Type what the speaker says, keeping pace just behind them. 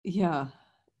Yeah.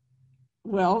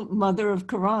 Well, mother of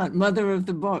Quran, mother of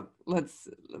the book. Let's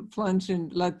plunge in,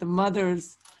 let the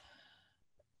mothers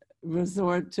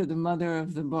resort to the mother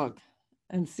of the book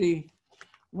and see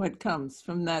what comes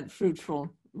from that fruitful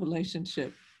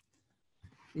relationship.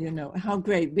 You know, how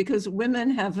great, because women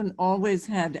haven't always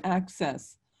had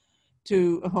access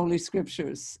to Holy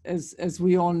Scriptures, as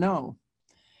we all know.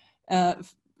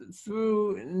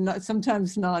 Through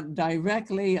sometimes not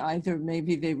directly either,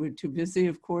 maybe they were too busy,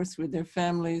 of course, with their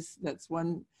families. That's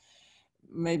one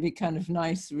maybe kind of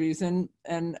nice reason,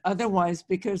 and otherwise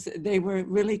because they were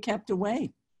really kept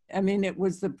away. I mean, it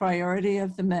was the priority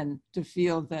of the men to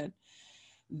feel that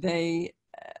they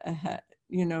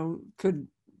you know, could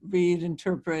read,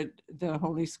 interpret the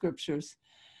Holy Scriptures.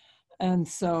 And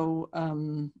so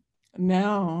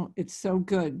now it's so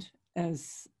good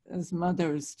as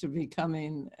mothers to be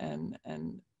coming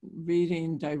and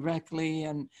reading directly,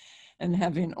 and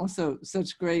having also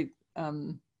such great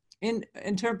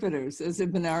interpreters as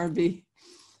Ibn Arabi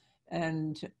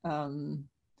and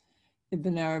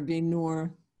Ibn Arabi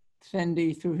Noor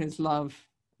Fendi through his love.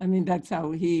 I mean, that's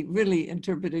how he really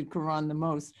interpreted Quran the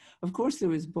most. Of course, there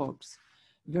was books,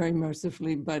 very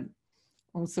mercifully, but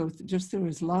also just through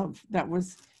his love. That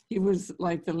was, he was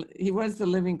like he was the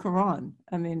living Quran.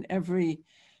 I mean, every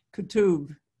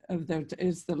kutub of there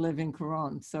is the living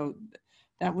Quran. So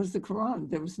that was the Quran.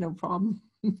 There was no problem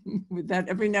with that.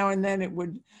 Every now and then it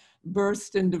would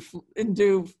burst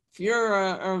into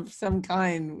furor of some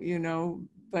kind, you know,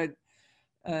 but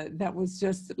that was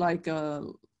just like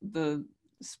the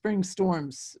spring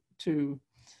storms to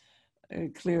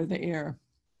clear the air.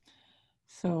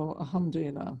 So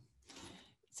alhamdulillah.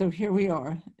 So here we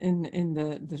are in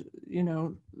the you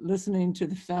know, listening to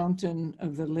the fountain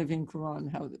of the living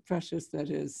Quran, how precious that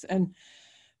is. And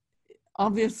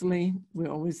obviously we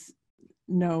always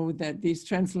know that these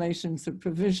translations are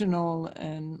provisional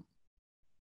and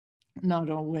not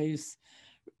always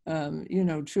you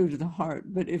know, true to the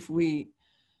heart. But if we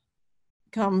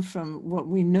come from what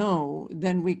we know,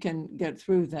 then we can get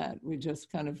through that. We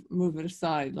just kind of move it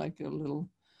aside like a little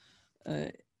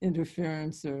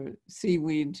interference or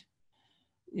seaweed,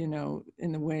 you know,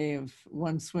 in the way of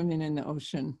one swimming in the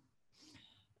ocean.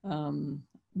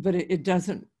 But it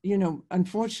doesn't, you know,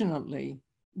 unfortunately,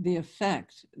 the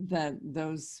effect that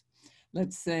those,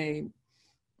 let's say,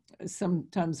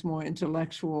 sometimes more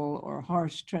intellectual or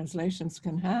harsh translations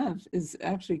can have is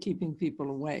actually keeping people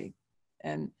away.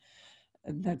 And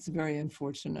that's very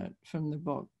unfortunate from the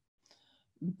book.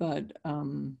 But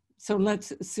so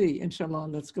let's see, inshallah,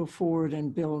 let's go forward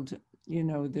and build, you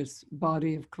know, this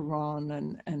body of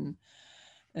Quran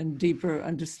and deeper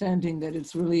understanding that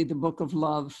it's really the book of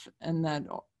love, and that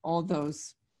all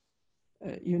those,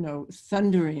 you know,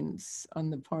 thunderings on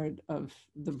the part of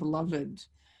the beloved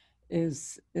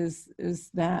is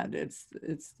that it's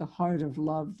the heart of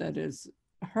love that is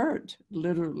hurt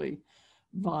literally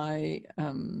by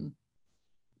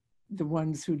the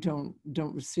ones who don't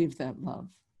receive that love.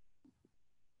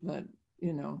 But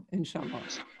you know, inshallah,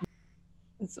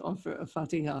 let's offer a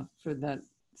Fatiha for that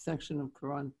section of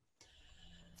Quran,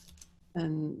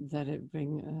 and that it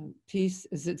bring peace,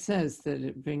 as it says, that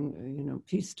it bring you know,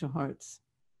 peace to hearts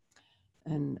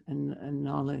and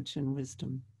knowledge and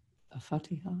wisdom. A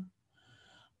Fatiha.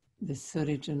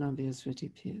 Bisari Janabi Hazreti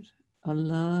Pir.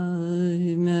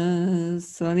 Allahumma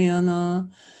salli ala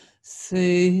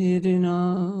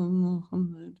Sayyidina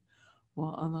Muhammad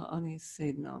wa ala ali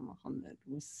Sayyidina Muhammad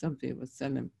wa sabbi wa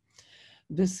sallam.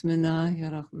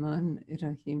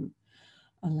 Bismillahirrahmanirrahim.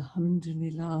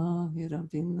 Alhamdulillahi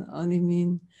Rabbil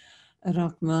Alamin.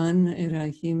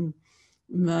 Ar-Rahmanir-Rahim.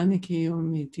 Maliki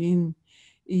Yawmiddin.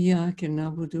 Iyyaka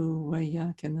na'budu wa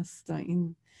iyyaka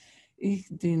nasta'in.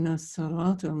 اهدنا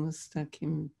الصراط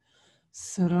المستقيم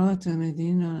صراط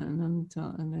الذين أنعمت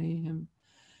عليهم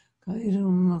غير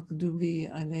المغضوب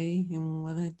عليهم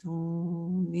ولا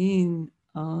الضالين.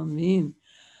 Amen.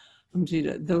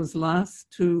 Those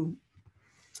last two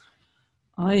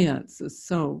ayats are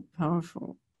so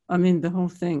powerful. I mean, the whole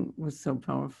thing was so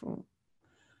powerful.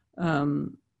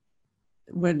 When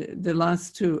the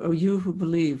last two, O you who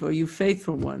believe, O you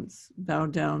faithful ones, bow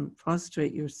down,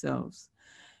 prostrate yourselves,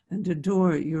 and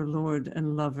adore your Lord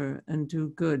and lover, and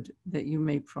do good that you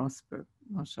may prosper,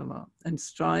 mashallah, and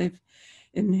strive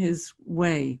in his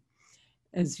way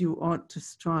as you ought to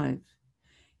strive.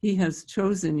 He has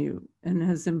chosen you and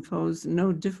has imposed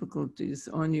no difficulties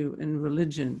on you in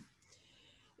religion.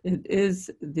 It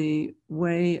is the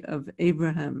way of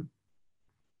Abraham.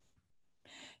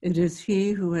 It is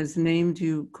he who has named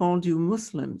you, called you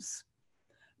Muslims,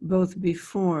 both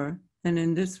before and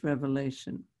in this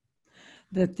revelation.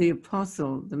 that the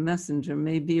apostle, the messenger,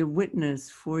 may be a witness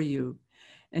for you,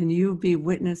 and you be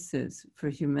witnesses for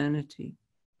humanity.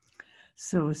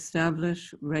 So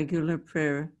establish regular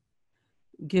prayer,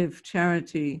 give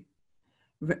charity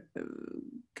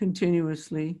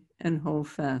continuously, and hold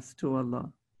fast to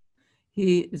Allah.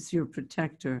 He is your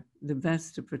protector, the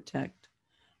best to protect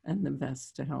and the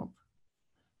best to help.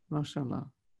 MashaAllah.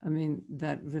 I mean,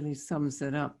 that really sums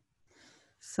it up,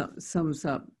 sums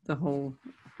up the whole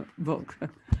book,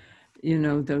 you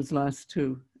know, those last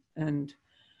two. And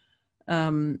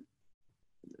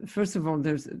first of all,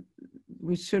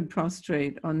 we should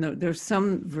prostrate on there's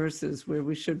some verses where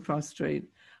we should prostrate.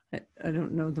 I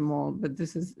don't know them all, but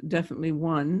this is definitely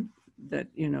one that,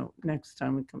 you know, next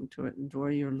time we come to it,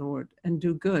 adore your Lord and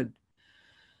do good.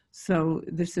 So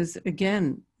this is,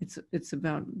 again, it's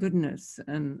about goodness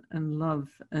and love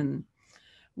and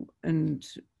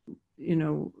you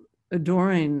know,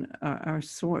 adoring our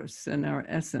source and our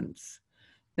essence,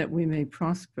 that we may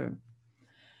prosper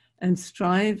and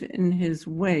strive in his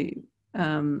way.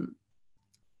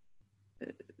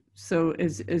 So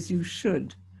as you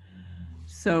should,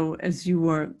 so as you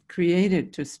were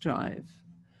created to strive.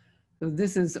 So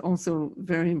this is also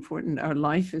very important. Our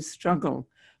life is struggle.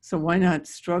 So why not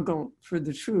struggle for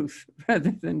the truth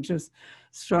rather than just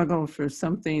struggle for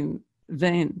something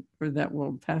vain or that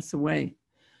will pass away?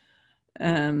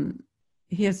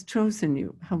 He has chosen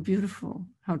you. How beautiful,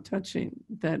 how touching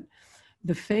that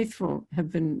the faithful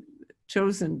have been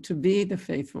chosen to be the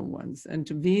faithful ones and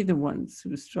to be the ones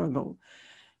who struggle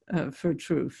for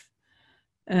truth,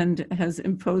 and has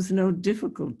imposed no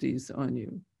difficulties on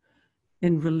you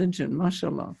in religion,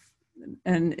 mashallah.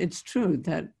 And it's true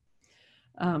that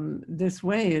this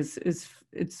way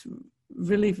it's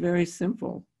really very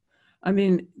simple. I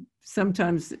mean,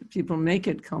 sometimes people make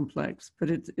it complex, but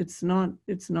it's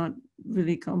not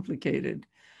really complicated.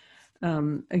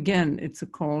 Again, it's a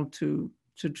call to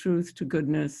truth, to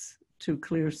goodness, to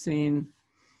clear seeing,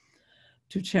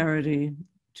 to charity,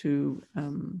 to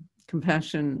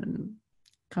compassion and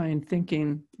kind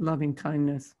thinking, loving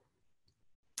kindness.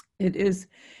 It is,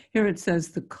 here it says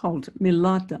the cult,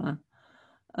 milata.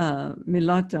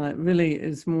 Milata really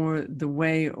is more the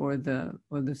way or the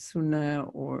sunnah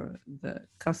or the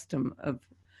custom of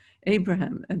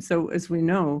Abraham. And so as we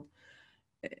know,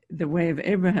 the way of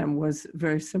Abraham was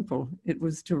very simple. It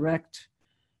was direct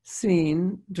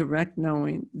seeing, direct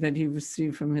knowing that he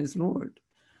received from his Lord.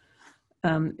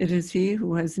 It is he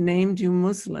who has named you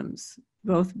Muslims,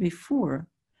 both before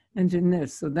and in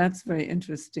this. So that's very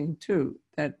interesting too.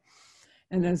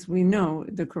 And as we know,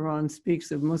 the Quran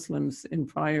speaks of Muslims in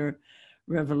prior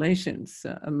revelations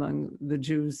among the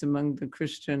Jews, among the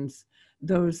Christians,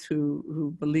 those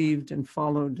who believed and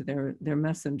followed their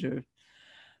messenger.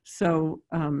 So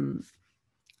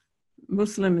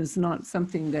Muslim is not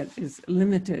something that is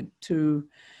limited to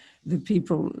the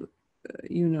people,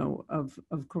 you know, of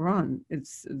Quran.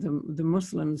 It's the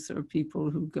Muslims are people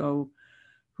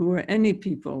who are any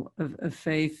people of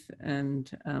faith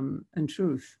and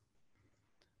truth.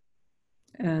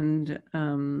 And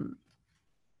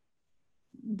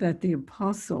that the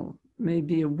apostle may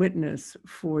be a witness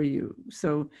for you.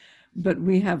 So, but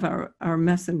we have our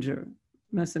messenger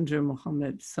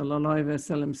Muhammad sallallahu alaihi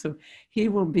wasallam. So he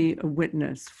will be a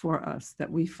witness for us that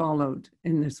we followed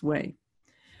in this way,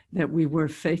 that we were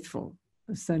faithful,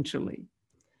 essentially.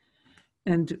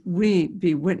 And we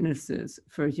be witnesses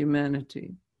for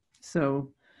humanity.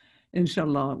 So,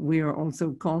 inshallah, we are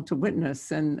also called to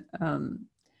witness. And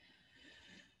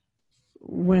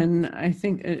when I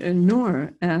think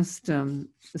Noor asked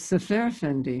Safer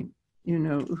Effendi, you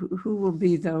know, who will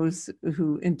be those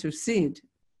who intercede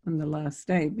on the last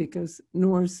day, because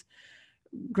Noor's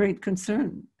great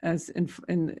concern, as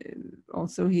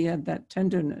also he had that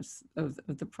tenderness of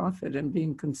the Prophet and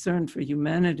being concerned for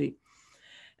humanity.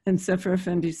 And Safer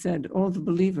Effendi said, all the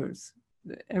believers,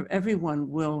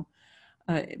 everyone will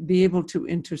be able to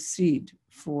intercede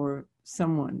for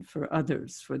someone, for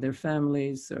others, for their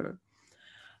families or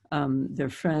their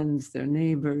friends, their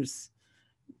neighbors.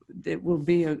 It will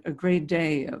be a great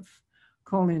day of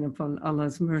calling upon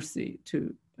Allah's mercy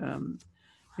to,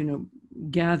 you know,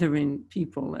 gathering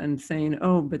people and saying,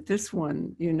 oh, but this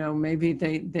one, you know, maybe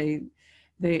they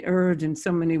erred in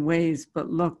so many ways, but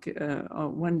look,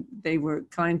 when they were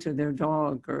kind to their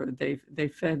dog, or they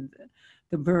fed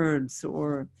the birds,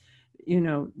 or, you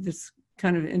know, this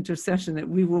kind of intercession that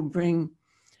we will bring.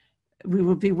 We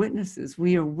will be witnesses.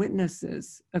 We are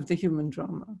witnesses of the human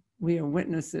drama. We are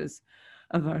witnesses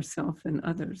of ourselves and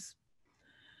others.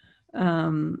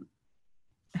 What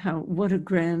a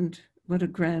grand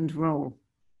role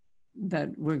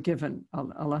that we're given.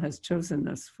 Allah has chosen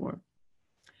us for.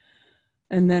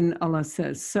 And then Allah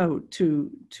says, so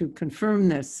to confirm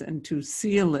this and to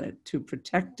seal it, to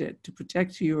protect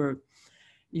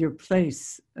your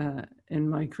place in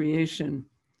my creation,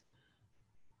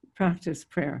 practice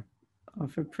prayer,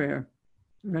 offer prayer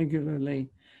regularly,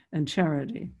 and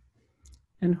charity,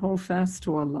 and hold fast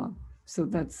to Allah. So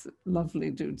that's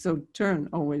lovely, dude. So turn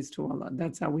always to Allah.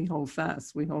 That's how we hold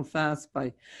fast. We hold fast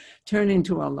by turning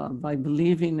to Allah, by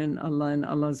believing in Allah and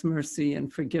Allah's mercy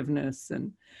and forgiveness,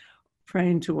 and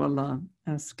praying to Allah,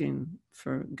 asking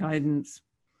for guidance.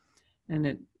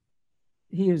 And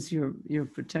He is your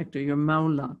protector, your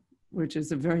Mawla, which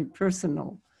is a very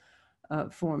personal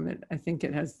form. I think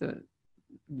it has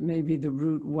maybe the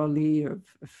root wali, or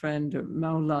a friend, or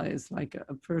Mawla is like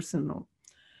a personal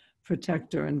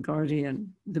protector and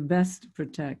guardian, the best to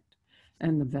protect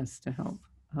and the best to help.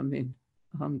 Ameen.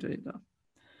 Alhamdulillah.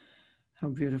 How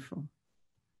beautiful.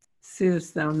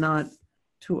 Seest thou not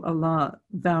to Allah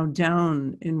bow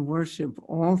down in worship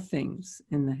all things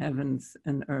in the heavens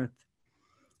and earth,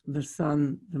 the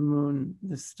sun, the moon,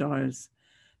 the stars,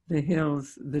 the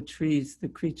hills, the trees, the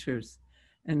creatures,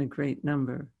 and a great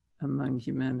number among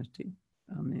humanity.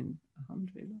 Ameen.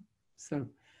 Alhamdulillah. So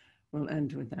we'll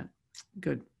end with that.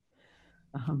 Good.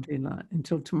 Alhamdulillah.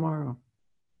 Until tomorrow.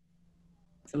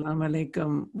 Assalamu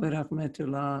alaikum wa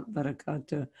rahmatullah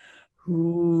barakatuh.